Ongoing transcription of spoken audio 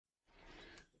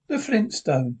The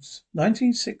Flintstones,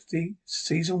 1960,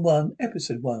 Season 1,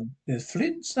 Episode 1. The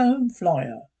Flintstone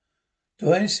Flyer.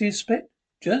 Do I see a split?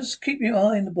 Just keep your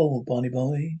eye on the ball, Barney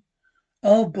boy.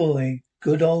 Oh boy,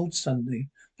 good old Sunday.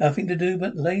 Nothing to do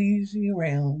but lazy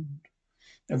around.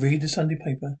 I read the Sunday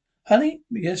paper. Honey?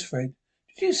 Yes, Fred.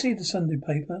 Did you see the Sunday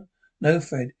paper? No,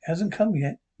 Fred. It hasn't come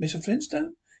yet. Mr.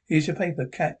 Flintstone? Here's your paper.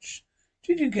 Catch.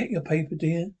 Did you get your paper,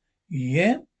 dear?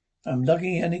 Yeah. I'm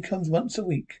lucky it only comes once a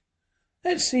week.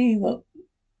 Let's see what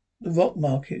the rock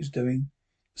market is doing.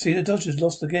 See, the Dodgers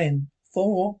lost again.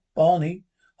 4. Barney.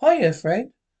 Hiya,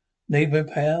 Fred. Neighbor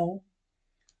pal.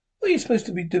 What are you supposed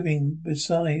to be doing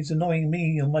besides annoying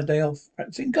me on my day off?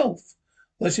 Practicing golf.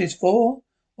 What's this for?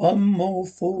 One more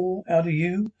 4 out of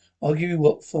you. I'll give you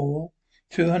what for?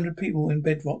 200 people in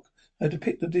Bedrock had to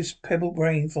pick this pebble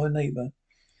brain for a neighbor.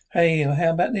 Hey,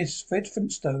 how about this? Fred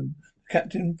Flintstone,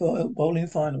 captain bowling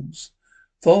finals.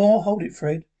 4, hold it,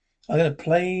 Fred. I'm gonna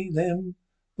play them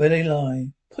where they lie.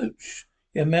 Pooch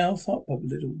your mouth up a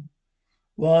little.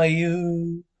 Why,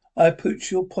 I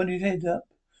pooch your pointed head up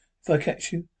if I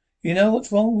catch you. You know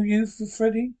what's wrong with you,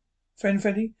 Freddy? Friend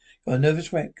Freddy? You're a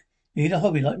nervous wreck. You need a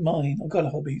hobby like mine. I've got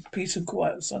a hobby. Peace and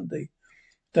quiet on Sunday.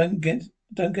 Don't get it.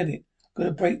 I'm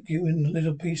gonna break you in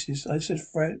little pieces. I said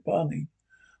Fred Barney.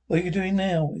 What are you doing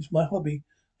now? It's my hobby.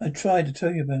 I tried to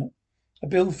tell you about. I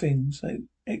build things.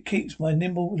 It keeps my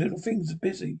nimble little fingers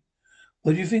busy.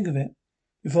 What do you think of it?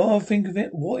 Before I think of it,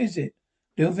 what is it?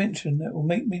 Little invention that will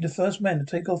make me the first man to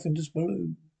take off in this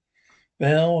balloon.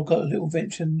 Well, I've got a little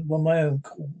invention of my own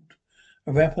called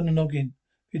a rap on the noggin.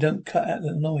 If you don't cut out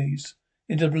the noise.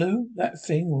 Into blue? That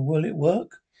thing, will it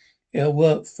work? It'll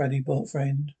work, Freddy,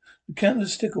 friend. The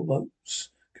countless stickle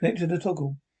bolts connected to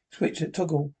toggle. Switch at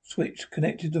toggle. Switch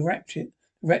connected to ratchet.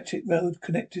 Ratchet rod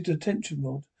connected to tension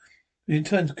rod. In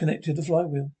turn connected to the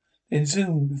flywheel. Then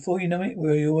zoom. Before you know it,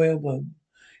 we're your elbow.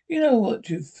 You know what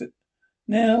you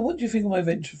Now, what do you think of my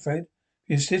venture, Fred? If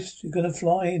you insist you're going to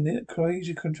fly in that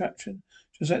crazy contraption,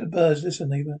 just like the birds. Listen,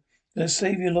 neighbor, I'm going to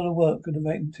save you a lot of work on the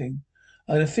painting.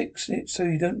 I'm going to fix it so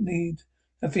you don't need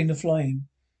a thing to fly in.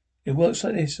 It works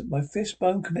like this. My fist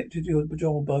bone connected to your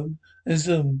jaw bone, and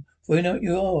zoom. For you know what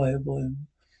you are, airborne.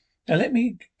 Now let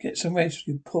me get some rest,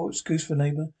 you poor excuse for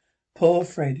neighbor. Poor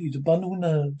Fred, he's a bundle of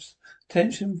nerves.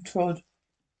 Tension trod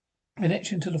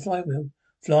connection to the flywheel.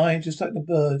 Fly just like the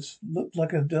birds. Looked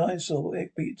like a dinosaur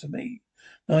egg to me.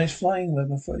 Nice flying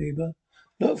weather for neighbor.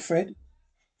 Look, Fred.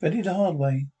 Freddy the hard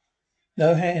way.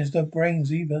 No hands, no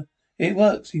brains either. It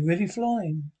works. He really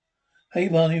flying. Hey,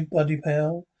 Barney, buddy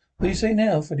pal. What do you say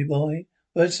now, Freddy boy?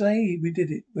 Well, I'd say we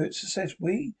did it. We're a success.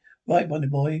 We? Right, buddy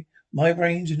boy. My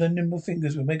brains and the nimble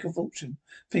fingers will make a fortune.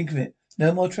 Think of it.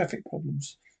 No more traffic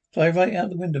problems. Fly right out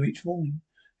the window each morning.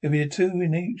 There'll be a 2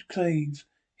 in each cave.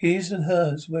 His and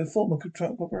hers. We're a former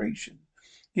truck operation.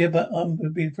 Yeah, but I'm going to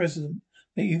be the president.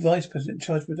 Make you vice president in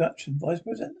charge of production. Vice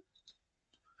president?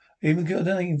 Even got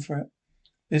a name for it.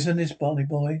 Listen to this, Barney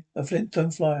boy. A Flintstone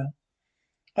flyer.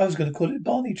 I was going to call it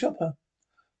Barney Chopper.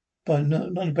 But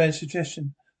not a bad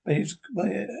suggestion. But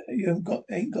you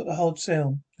ain't got the hard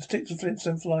sell. Stick to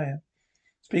Flintstone flyer.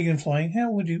 Speaking of flying,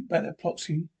 how would you bat that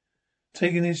Ploxy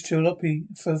taking his jalopy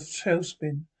for a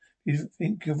tailspin? You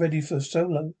think you're ready for a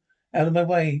solo? Out of my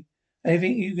way.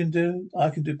 Anything you can do, I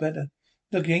can do better.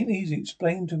 Look, it ain't easy.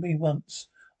 Explain to me once.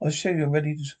 I'll show you I'm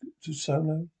ready to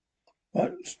solo.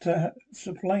 What? To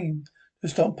plane. To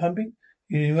start pumping?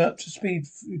 You're up to speed.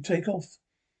 You take off.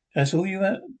 That's all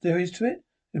there is to it?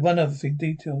 There's one other thing.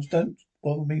 Details. Don't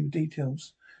bother me with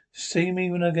details. See me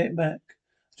when I get back.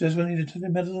 Just when you to tell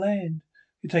him how to land.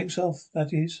 He takes off,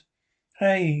 that is.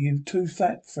 Hey, you too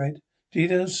fat, Fred.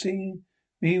 Details see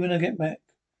me when I get back.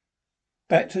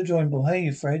 Back to the drawing board. Hey,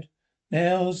 Fred.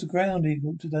 Now's the grounded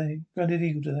eagle today.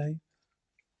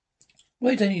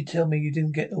 Why don't you tell me you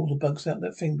didn't get all the bugs out of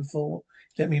that thing before?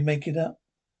 Let me make it up.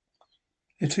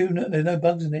 There's no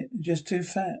bugs in it. You're just too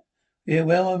fat. Yeah,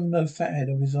 well, I'm no fathead.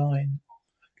 I resign.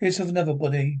 Get yourself another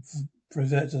body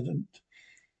president.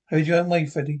 Have your own way,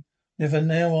 Freddy. And from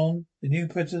now on, the new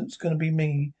president's gonna be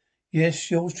me.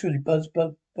 Yes, yours truly, Bug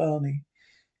Barney.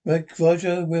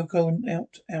 Roger, Wilco, and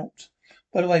out.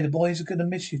 By the way, the boys are gonna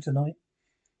miss you tonight.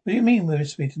 What do you mean,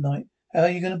 miss me tonight? How are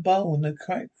you gonna bowl in the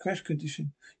crash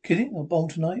condition? Kidding? I'll bowl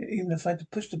tonight, even if I had to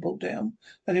push the ball down.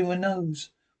 That everyone knows.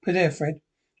 Play there, Fred.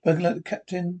 Working like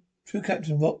the true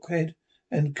captain, Rockhead,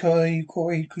 and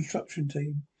Quarry construction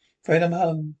team. Fred, I'm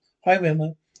home. Hi,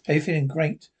 Wilma. How you feeling?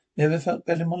 Great. Never felt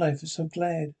better in my life. I'm so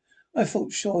glad. I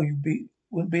thought sure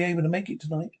wouldn't be able to make it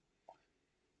tonight.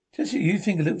 Just you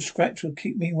think a little scratch will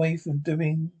keep me away from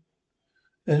doing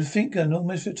and think I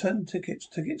almost returned tickets.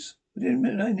 What do you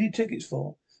mean I need tickets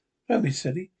for? Don't be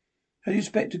silly. How do you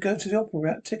expect to go to the opera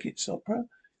without tickets? Opera?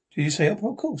 Did you say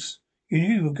opera? Of course. You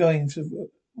knew you were going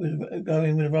with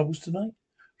the Rubbles tonight.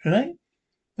 Tonight?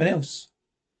 When else?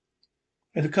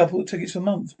 Had a couple of tickets for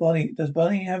months. Does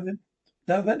Barney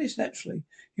know about this? Naturally.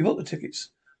 You bought the tickets.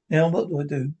 Now what do I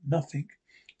do? Nothing.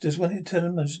 Just wanted to tell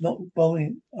him I was not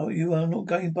bowling. Oh, you are not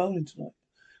going bowling tonight.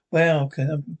 Wow,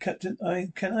 can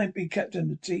I be captain of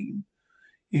the team?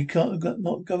 You can't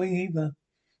not going either.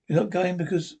 You're not going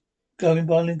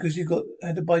bowling because you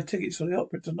had to buy tickets for the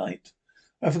opera tonight.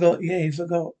 I forgot. Yeah, you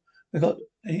forgot.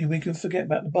 We can forget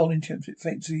about the bowling championship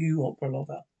thanks to you, opera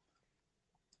lover,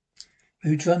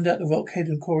 who drummed out the Rockhead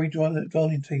and Corey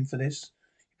bowling team for this.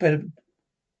 You better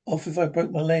off if I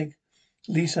broke my leg.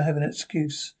 At least I have an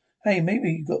excuse. Hey,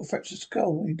 maybe you got a fractured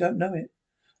skull and you don't know it.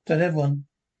 Don't have one.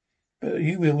 But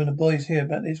you will when the boys hear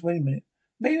about this. Wait a minute.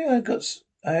 Maybe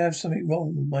I have something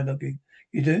wrong with my luggage.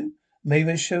 You do?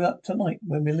 Maybe I show up tonight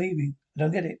when we're leaving. I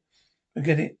don't get it. I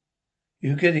get it.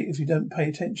 You get it if you don't pay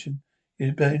attention.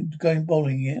 You're going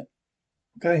bowling yet?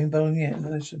 Going bowling yet?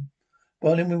 Listen.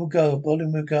 Bowling we will go.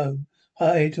 Bowling we'll go.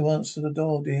 Hi to answer the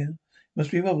door, dear. Must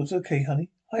be Roberts. Okay, honey.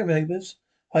 Hi, neighbours.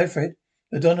 Hi, Fred.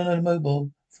 Madonna and Mobile.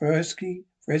 Fresky,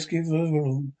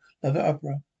 Love it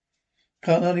opera.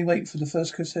 Can't hardly wait for the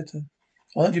first cassetta.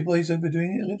 Aren't you boys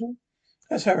overdoing it a little?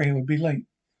 That's Harry would be late.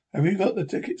 Have you got the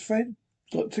tickets, Fred?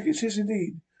 Got tickets, yes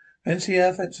indeed. Fancy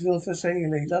Fanceville for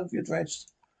sailing. Love your dress.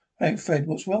 Hey, Fred,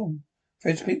 what's wrong?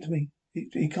 Fred, speak to me.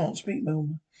 He can't speak,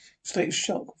 Wilma. State of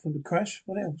shock from the crash.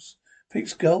 What else?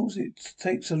 Fix goals. It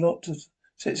takes a lot to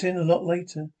sets in a lot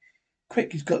later.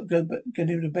 Quick, he's got to get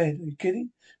him to bed. Are you kidding?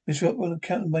 Miss Rockwell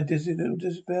counted my dizzy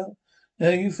bell. Now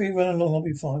you three run along, I'll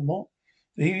be fine. What?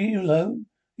 Leave you alone?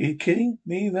 Are you kidding?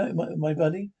 Me, my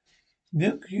buddy?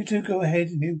 Look, you two go ahead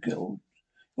and you go.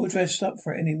 You're dressed up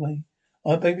for it anyway.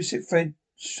 I'll babysit Fred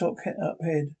shock up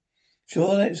head.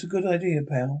 Sure, that's a good idea,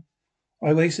 pal.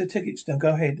 I wasted tickets. Now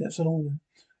go ahead. That's an order.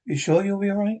 You sure you'll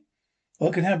be alright?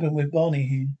 What can happen with Barney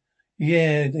here?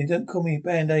 Yeah, they don't call me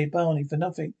Band-Aid Barney for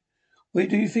nothing. What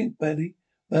do you think, Buddy?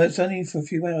 Well, it's only for a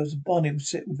few hours and Barney will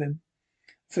sit with him.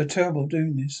 I feel terrible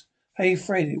doing this. Hey,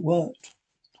 Fred, it worked.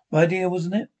 My idea,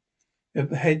 wasn't it? Your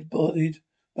head bodied,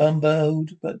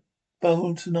 bumbled, but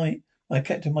bowl tonight. My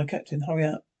captain, hurry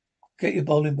up. Get your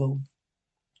bowling ball.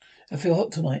 I feel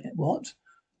hot tonight. What?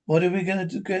 What are we going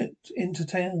to get into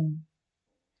town?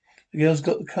 The girls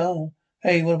got the car.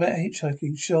 Hey, what about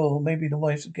hitchhiking? Sure, maybe the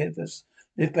wives will get us.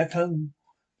 Live back home.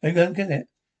 They don't get it.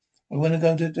 I want to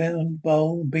go to down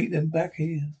bowl and beat them back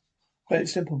here. Quite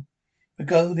simple. We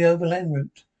go the overland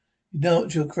route. You know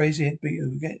what your crazy head beat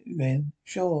again?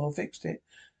 Sure, I fixed it.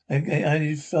 I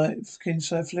did skin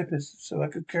size flippers so I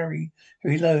could carry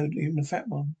heavy load, even a fat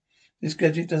one. This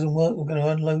gadget doesn't work. I'm going to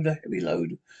unload a heavy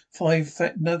load. 5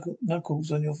 fat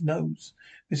knuckles on your nose,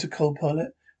 Mr.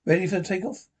 Co-Pilot. Ready for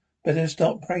takeoff? Better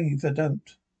start praying if they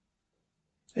don't.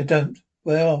 They don't.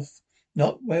 Where off?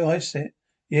 Not where I sit.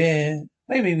 Yeah.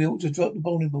 Maybe we ought to drop the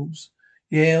bowling balls.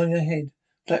 Yeah, on your head.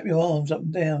 Clap your arms up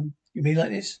and down. You mean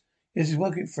like this? Yes, it's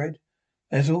working, Fred.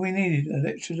 That's all we needed. An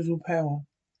extra little power.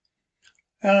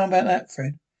 How about that,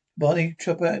 Fred? Barney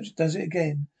chop out does it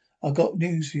again. I've got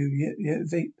news for you,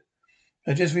 Veep.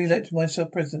 I just re-elected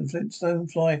myself president of Flintstone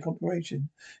Fly Corporation.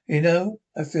 You know,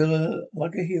 I feel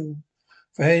like a heel.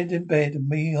 Fred in bed and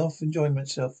me off enjoying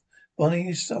myself. Bonnie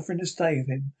is suffering to stay with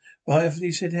him. Right after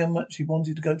he said how much he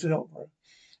wanted to go to the opera.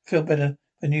 Feel better.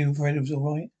 I knew Fred was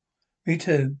all right. Me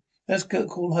too. Let's go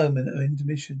call home at our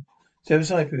intermission. Step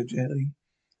aside, gently,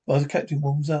 while the captain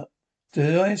warms up.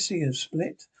 Did I see a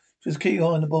split? Just keep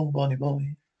your eye on the ball, Barney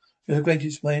boy. You're the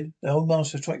greatest, man. The old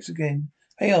master strikes again.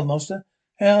 Hey, old master,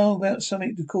 how about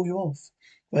something to cool you off?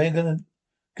 We're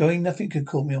going. Nothing can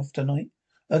cool me off tonight.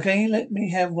 Okay, let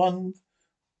me have one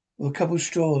with a couple of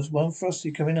straws. One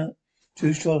frosty coming up.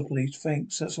 2 straws, please.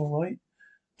 Thanks. That's all right.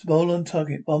 To bowl on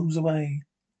target. Bombs away.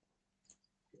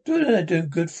 Do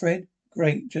good, Fred.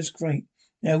 Great, just great.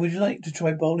 Now, would you like to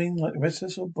try bowling like the rest of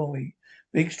us, or boy?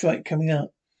 Big strike coming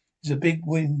up. It's a big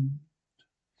win.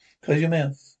 Close your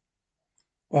mouth.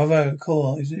 Bravo,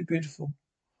 core. Isn't it beautiful?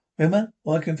 Remember,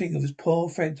 all I can think of is poor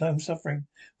Fred's home suffering.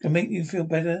 Can make you feel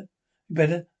better?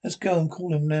 Better? Let's go and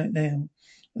call him now.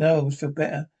 No, I would feel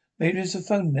better. Maybe there's a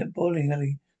phone in that bowling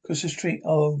alley across the street.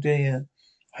 Oh dear.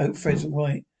 Hope Fred's all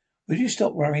right. Would you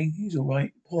stop worrying? He's all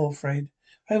right. Poor Fred.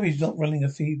 Hope he's not running a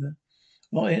fever.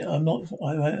 I'm not.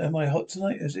 Am I hot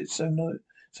tonight? Is it so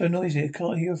noisy? I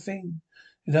can't hear a thing.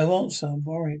 There's no answer. I'm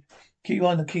worried. Keep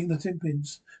on the king of the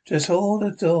timpins. Just hold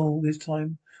the door this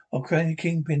time. I'll crown your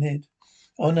kingpin head.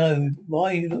 Oh no!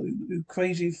 Why you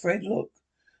crazy Fred? Look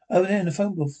over there in the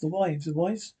phone booth. The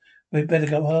wives. We'd better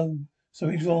go home.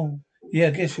 Something's wrong. Yeah,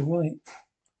 I guess you're right.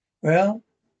 Well,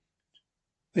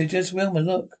 they just Wilma,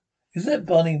 look. Is that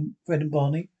Barney, Fred and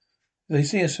Barney? If they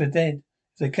see us, we're dead.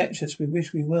 If they catch us, we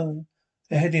wish we were.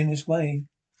 They're heading this way.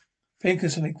 Think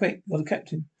of something quick. You're the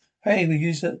captain. Hey, we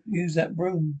use that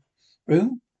broom.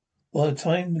 Broom? Well,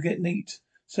 time to get neat.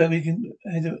 So we can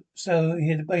so he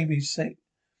had a baby sick.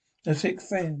 A sick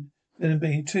friend. Gonna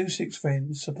be two sick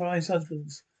friends. Surprise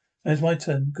husbands. Now it's my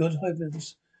turn. Good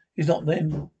heavens. It's not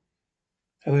them.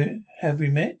 Have we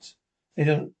met? They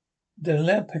don't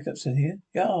allow pickups in here.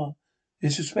 Yeah.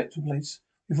 It's a respectable place.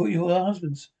 We thought you were our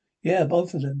husbands. Yeah,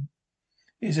 both of them.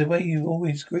 Is the way you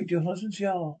always greet your husbands?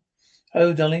 Yeah.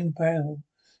 Oh, darling, pal.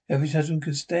 Every husband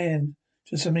could stand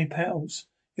just so many pals.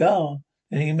 Yeah.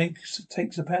 And he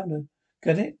takes a pounder.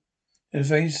 Get it? It was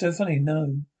very so funny.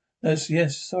 No. No,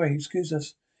 yes, sorry, excuse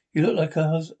us. You look like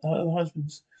our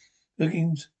husbands.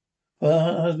 Looking for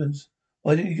our husbands.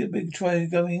 Why didn't you get big try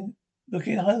going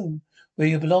looking at home? Where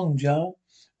you belong, Jar?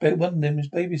 Bet one of them is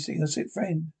babysitting a sick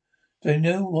friend. Don't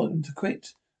you know what to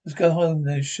quit? Let's go home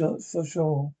though, for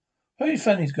sure. How many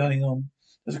funnies going on?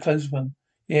 There's a close one.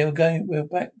 Yeah, we're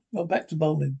back to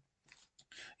bowling.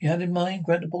 You had in mind,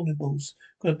 grab the bowling balls.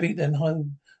 Gotta beat them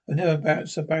home. I've never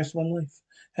embarrassed my life.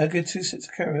 How could two sets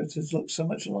of characters look so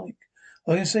much alike?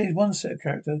 All I can say is one set of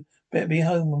character better be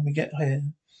home when we get here.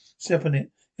 Step on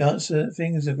it. The answer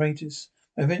thing is outrageous.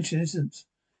 My invention isn't.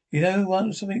 You know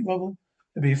what something, Robert?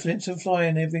 There'll be a Flintstone fly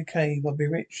in every cave. I'll be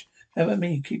rich. How about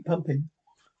me? Keep pumping.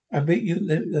 I'll beat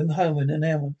them home in an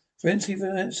hour.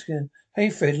 Valencia. Hey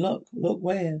Fred, look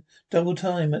where? Double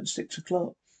time at 6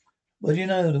 o'clock. Well, you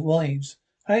know, the wives.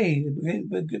 Hey, we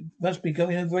must be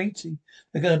going over 80.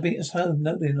 They're going to beat us home.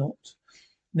 No, they're not.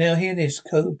 Now hear this.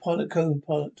 Co-pilot.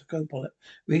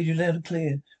 Read you loud and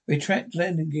clear. Retract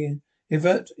landing gear.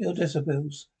 Invert your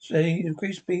decibels. Steady,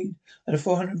 increase speed at a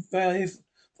 4,000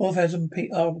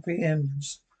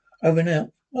 RPMs. Over and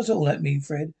out. What's all that mean,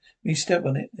 Fred? Me step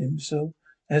on it, imbecile.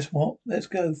 That's what. Let's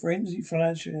go. Frenzy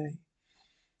flash.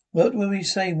 What will we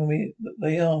say when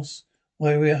they ask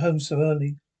why we're home so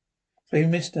early? They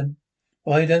missed them.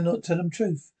 Why don't not tell them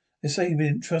truth? They say we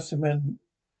don't trust them round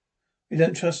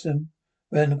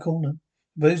the corner.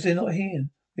 Suppose they're not here.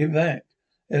 We're back.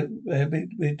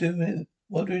 We're doing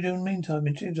what do we do in the meantime?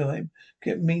 In the meantime,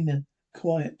 get meaner,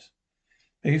 quiet.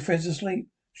 Maybe Fred's asleep.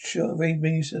 Sure, read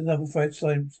me another Fred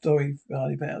story,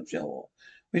 Harley Power. Sure.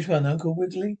 Which one, Uncle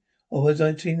Wiggily? Or was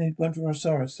I teenage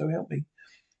Brontosaurus? So help me.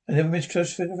 I never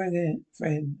mistrust friend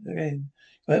again.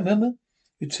 Right, remember?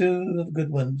 You're two of the good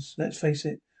ones. Let's face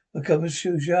it. A couple of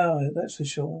shoes, yeah, that's for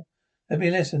sure. There'll be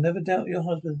a lesson. Never doubt your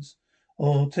husbands,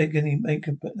 or take any make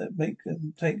them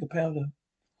take a powder.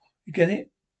 You get it?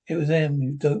 It was them,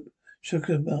 you dope. Shook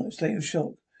him out, state of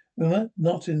shock. Remember?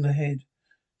 Not in the head.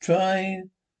 Try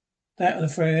that on the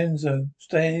Fiorenzo.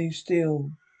 Stay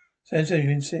still. Santo, you've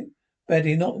been sick.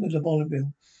 Badly, not with the bowling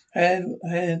bill. Hand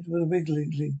with a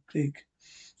wiggly click.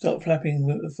 Stop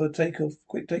flapping for takeoff.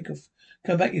 Quick takeoff.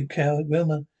 Come back, you coward.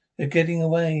 Wilma, they're getting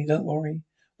away. Don't worry.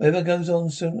 Whatever goes on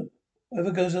sooner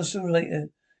or later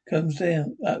comes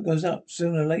down. Goes up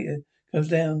sooner or later comes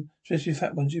down. Especially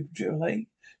fat ones. You're late.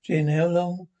 Jin, how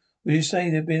long would you say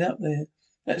they've been up there?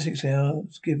 That's 6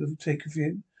 hours. Give or take a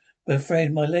few. But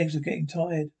afraid my legs are getting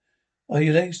tired. Are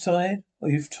your legs tired? Or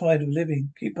you've tired of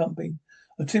living? Keep pumping.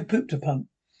 I'm too pooped to pump.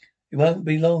 It won't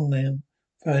be long now.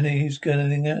 He's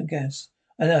going out of gas.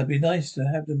 I know, it'd be nice to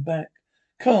have them back.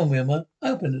 Come on, Wilma.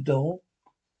 Open the door.